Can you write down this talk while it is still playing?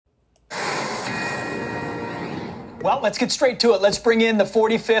Well, let's get straight to it. Let's bring in the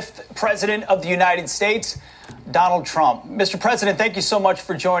 45th President of the United States, Donald Trump. Mr. President, thank you so much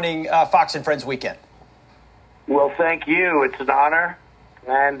for joining Fox and Friends Weekend. Well, thank you. It's an honor.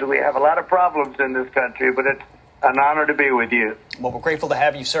 And we have a lot of problems in this country, but it's an honor to be with you. Well, we're grateful to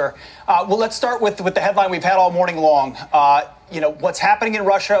have you, sir. Well, let's start with the headline we've had all morning long. What's happening in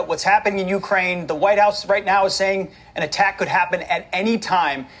Russia, what's happening in Ukraine. The White House right now is saying an attack could happen at any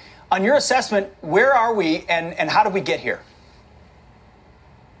time. On your assessment, where are we and how did we get here?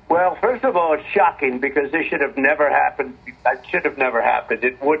 Well, first of all, it's shocking because this should have never happened. It should have never happened.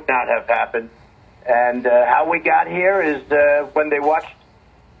 It would not have happened. And how we got here is when they watched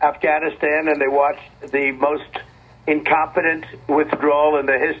Afghanistan and they watched the most incompetent withdrawal in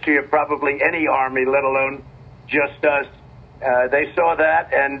the history of probably any army, let alone just us. They saw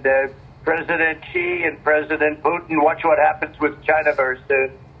that, and President Xi and President Putin, watch what happens with China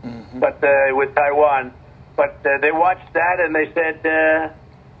versus with Taiwan. But they watched that and they said,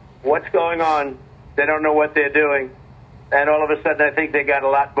 what's going on? They don't know what they're doing. And all of a sudden, I think they got a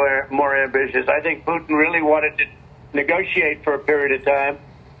lot more ambitious. I think Putin really wanted to negotiate for a period of time.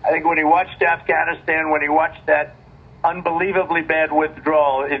 I think when he watched Afghanistan, when he watched that unbelievably bad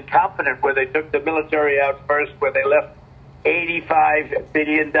withdrawal, incompetent, where they took the military out first, where they left $85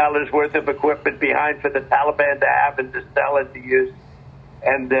 billion worth of equipment behind for the Taliban to have and to sell and to use.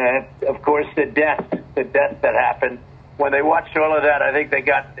 And, of course, the death that happened. When they watched all of that, I think they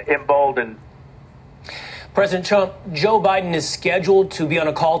got emboldened. President Trump, Joe Biden is scheduled to be on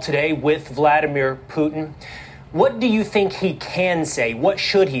a call today with Vladimir Putin. What do you think he can say? What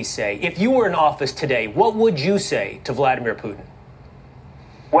should he say? If you were in office today, what would you say to Vladimir Putin?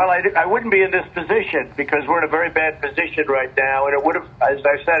 Well, I wouldn't be in this position because we're in a very bad position right now. And it would have, as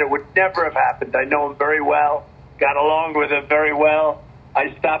I said, it would never have happened. I know him very well, got along with him very well.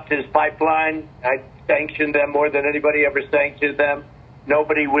 I stopped his pipeline. I sanctioned them more than anybody ever sanctioned them.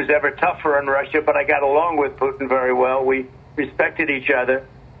 Nobody was ever tougher on Russia, but I got along with Putin very well. We respected each other.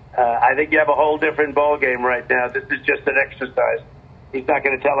 I think you have a whole different ballgame right now. This is just an exercise. He's not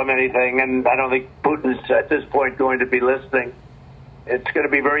going to tell him anything, and I don't think Putin's at this point going to be listening. It's going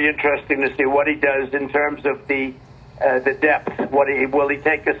to be very interesting to see what he does in terms of the depth. Will he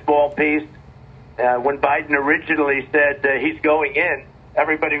take a small piece? When Biden originally said he's going in,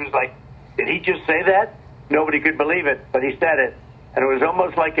 everybody was like, did he just say that? Nobody could believe it, but he said it. And it was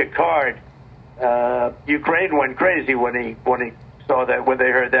almost like a card. Ukraine went crazy when he saw that, when they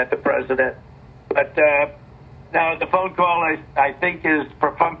heard that, the president. But now the phone call, I think, is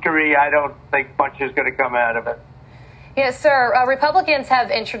perfunctory. I don't think much is going to come out of it. Yes, sir. Republicans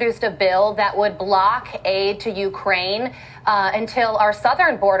have introduced a bill that would block aid to Ukraine until our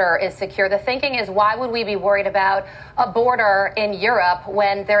southern border is secure. The thinking is, why would we be worried about a border in Europe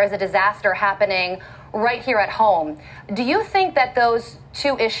when there is a disaster happening right here at home? Do you think that those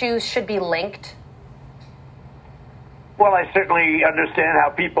two issues should be linked? Well, I certainly understand how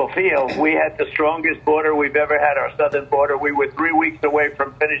people feel. We had the strongest border we've ever had, our southern border. We were 3 weeks away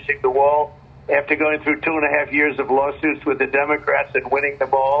from finishing the wall after going through 2.5 years of lawsuits with the Democrats and winning them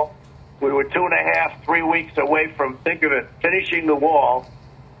all. We were 3 weeks away from, think of it, finishing the wall,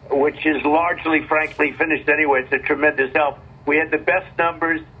 which is largely, frankly, finished anyway. It's a tremendous help. We had the best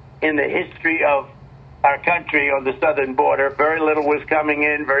numbers in the history of our country on the southern border. Very little was coming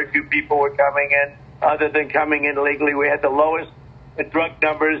in. Very few people were coming in other than coming in legally. We had the lowest drug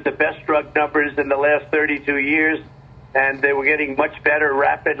numbers, the best drug numbers in the last 32 years, and they were getting much better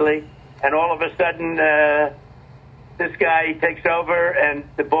rapidly. And all of a sudden, this guy takes over and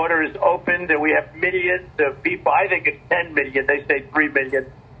the border is opened and we have millions of people. I think it's 10 million. They say 3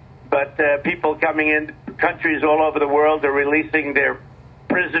 million. But people coming in, countries all over the world are releasing their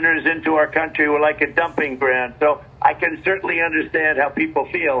prisoners into our country. We're like a dumping ground. So I can certainly understand how people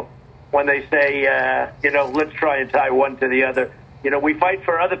feel when they say, let's try and tie one to the other. We fight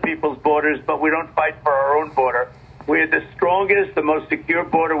for other people's borders, but we don't fight for our own border. We're the strongest, the most secure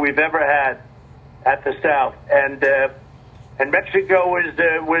border we've ever had at the south. And Mexico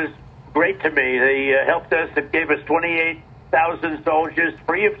was great to me. They helped us. It gave us 28,000 soldiers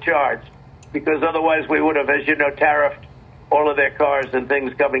free of charge, because otherwise we would have, as you know, tariffed all of their cars and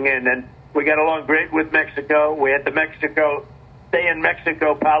things coming in. And we got along great with Mexico. We had the Mexico, stay in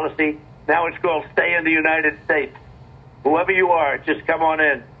Mexico policy. Now it's called stay in the United States. Whoever you are, just come on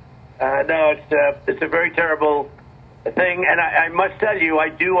in. No, it's a very terrible thing. And I must tell you, I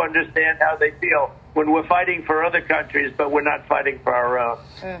do understand how they feel when we're fighting for other countries, but we're not fighting for our own.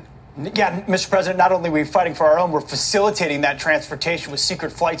 Yeah, Mr. President, not only are we fighting for our own, we're facilitating that transportation with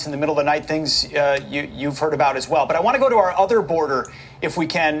secret flights in the middle of the night, things you've heard about as well. But I want to go to our other border, if we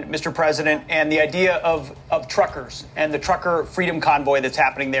can, Mr. President, and the idea of truckers and the trucker freedom convoy that's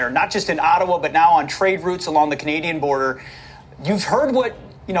happening there, not just in Ottawa, but now on trade routes along the Canadian border. You've heard what,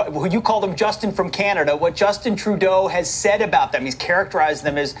 who you call them Justin from Canada, what Justin Trudeau has said about them. He's characterized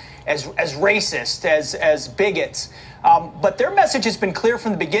them as racist, as bigots. But their message has been clear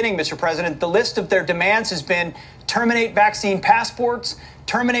from the beginning, Mr. President. The list of their demands has been terminate vaccine passports,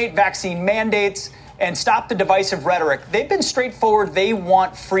 terminate vaccine mandates, and stop the divisive rhetoric. They've been straightforward. They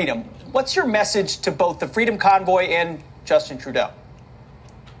want freedom. What's your message to both the Freedom Convoy and Justin Trudeau?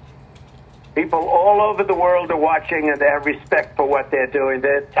 People all over the world are watching, and they have respect for what they're doing.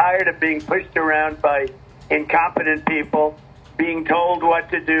 They're tired of being pushed around by incompetent people, being told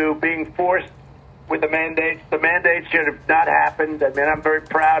what to do, being forced with the mandates. The mandates should have not happened. I mean, I'm very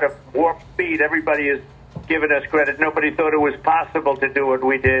proud of Warp Speed. Everybody has given us credit. Nobody thought it was possible to do what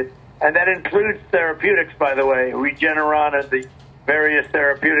we did. And that includes therapeutics, by the way, Regeneron and the various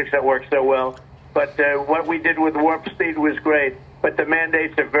therapeutics that work so well. But what we did with Warp Speed was great. But the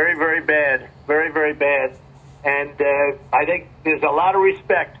mandates are very, very bad, very, very bad. And I think there's a lot of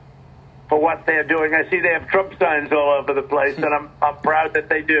respect for what they're doing. I see they have Trump signs all over the place, and I'm proud that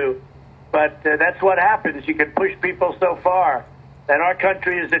they do. But that's what happens. You can push people so far. And our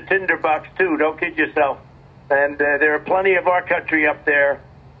country is a tinderbox, too. Don't kid yourself. And there are plenty of our country up there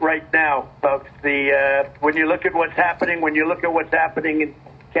right now, folks. When you look at what's happening, in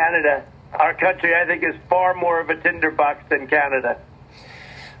Canada, our country, I think, is far more of a tinderbox than Canada.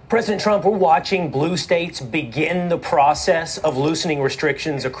 President Trump, we're watching blue states begin the process of loosening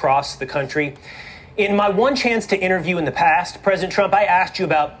restrictions across the country. In my one chance to interview in the past, President Trump, I asked you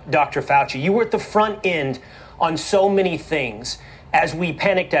about Dr. Fauci. You were at the front end on so many things. As we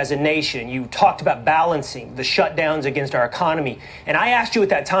panicked as a nation, you talked about balancing the shutdowns against our economy. And I asked you at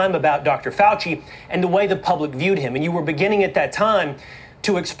that time about Dr. Fauci and the way the public viewed him. And you were beginning at that time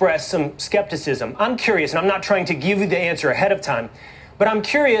to express some skepticism. I'm curious, and I'm not trying to give you the answer ahead of time, but I'm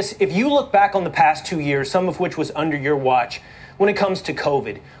curious, if you look back on the past 2 years, some of which was under your watch, when it comes to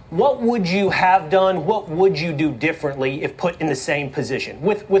COVID, what would you have done? What would you do differently if put in the same position?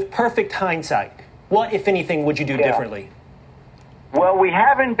 With perfect hindsight, what, if anything, would you do differently? Well, we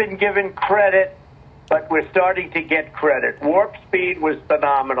haven't been given credit, but we're starting to get credit. Warp Speed was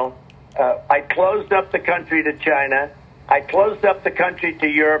phenomenal. I closed up the country to China. I closed up the country to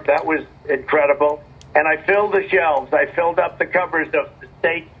Europe. That was incredible. And I filled the shelves. I filled up the cupboards of the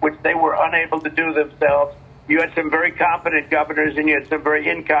states, which they were unable to do themselves. You had some very competent governors, and you had some very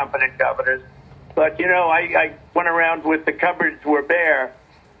incompetent governors. But, I went around with the cupboards were bare,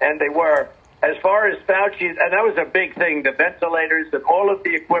 and they were. As far as Fauci, and that was a big thing, the ventilators and all of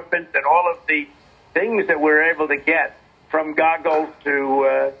the equipment and all of the things that we were able to get, from goggles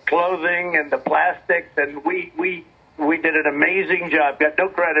to clothing and the plastics, and we did an amazing job. Got no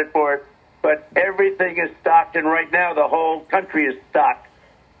credit for it, but everything is stocked, and right now the whole country is stocked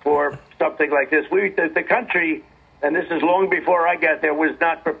for something like this. The country, and this is long before I got there, was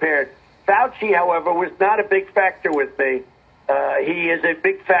not prepared. Fauci, however, was not a big factor with me. He is a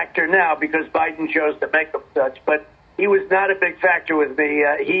big factor now because Biden chose to make him such, but he was not a big factor with me.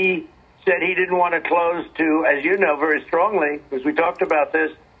 He said he didn't want to close to, as you know very strongly, because we talked about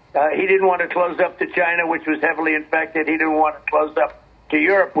this, he didn't want to close up to China, which was heavily infected. He didn't want to close up to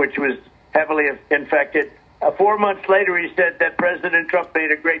Europe, which was heavily infected. 4 months later, he said that President Trump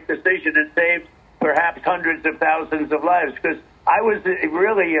made a great decision and saved perhaps hundreds of thousands of lives, because I was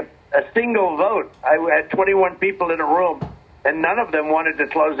really a single vote. I had 21 people in a room, and none of them wanted to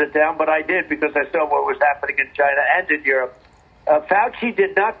close it down, but I did because I saw what was happening in China and in Europe. Fauci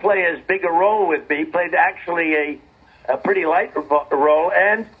did not play as big a role with me. He played actually a pretty light role,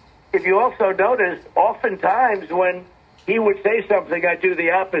 and if you also notice, oftentimes when he would say something, I'd do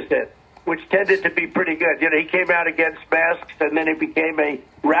the opposite, which tended to be pretty good. He came out against masks, and then he became a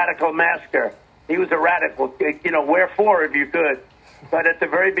radical masker. He was a radical, wherefore if you could. But at the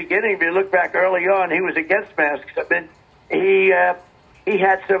very beginning, if you look back early on, he was against masks. I mean, he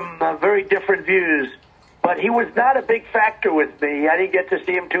had some very different views, but he was not a big factor with me. I didn't get to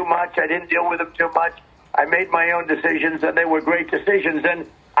see him too much. I didn't deal with him too much. I made my own decisions, and they were great decisions, and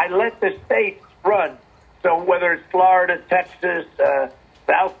I let the states run. So whether it's Florida, Texas,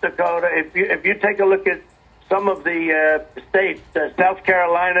 South Dakota, if you take a look at some of the states, South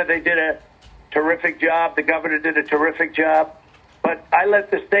Carolina, they did a terrific job. The governor did a terrific job. But I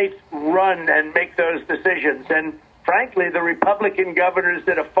let the states run and make those decisions. And frankly, the Republican governors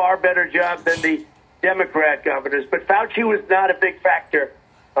did a far better job than the Democrat governors. But Fauci was not a big factor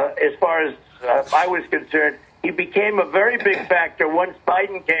as far as I was concerned. He became a very big factor once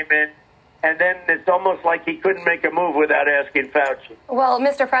Biden came in, and then it's almost like he couldn't make a move without asking Fauci. Well,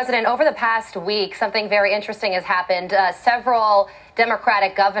 Mr. President, over the past week, something very interesting has happened. Several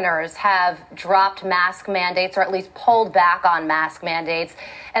Democratic governors have dropped mask mandates, or at least pulled back on mask mandates.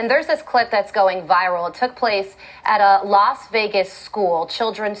 And there's this clip that's going viral. It took place at a Las Vegas school.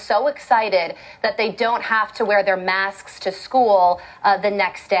 Children so excited that they don't have to wear their masks to school the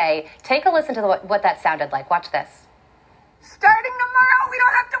next day. Take a listen to what that sounded like. Watch this. Starting tomorrow, we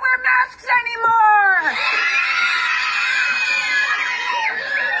don't have to wear masks anymore.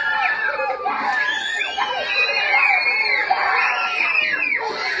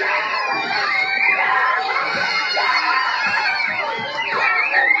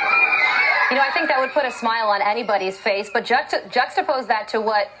 You know, I think that would put a smile on anybody's face, but juxtapose that to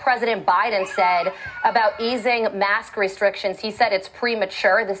what President Biden said about easing mask restrictions. He said it's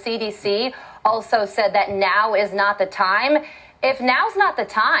premature. The CDC also said that now is not the time. If now's not the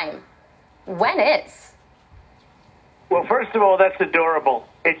time, when is? Well, first of all, that's adorable.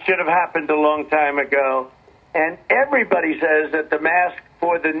 It should have happened a long time ago. And everybody says that the mask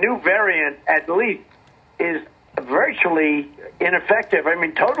for the new variant, at least, is virtually ineffective. I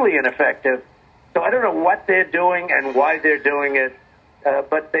mean, totally ineffective. So I don't know what they're doing and why they're doing it.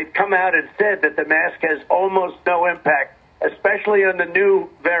 But they've come out and said that the mask has almost no impact, especially on the new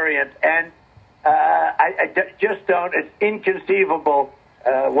variant. And I just don't. It's inconceivable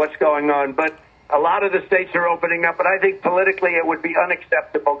what's going on. But a lot of the states are opening up. But I think politically it would be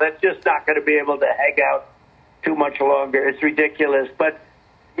unacceptable. That's just not going to be able to hang out too much longer. It's ridiculous. But,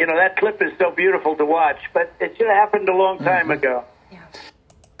 you know, that clip is so beautiful to watch. But it should have happened a long time ago.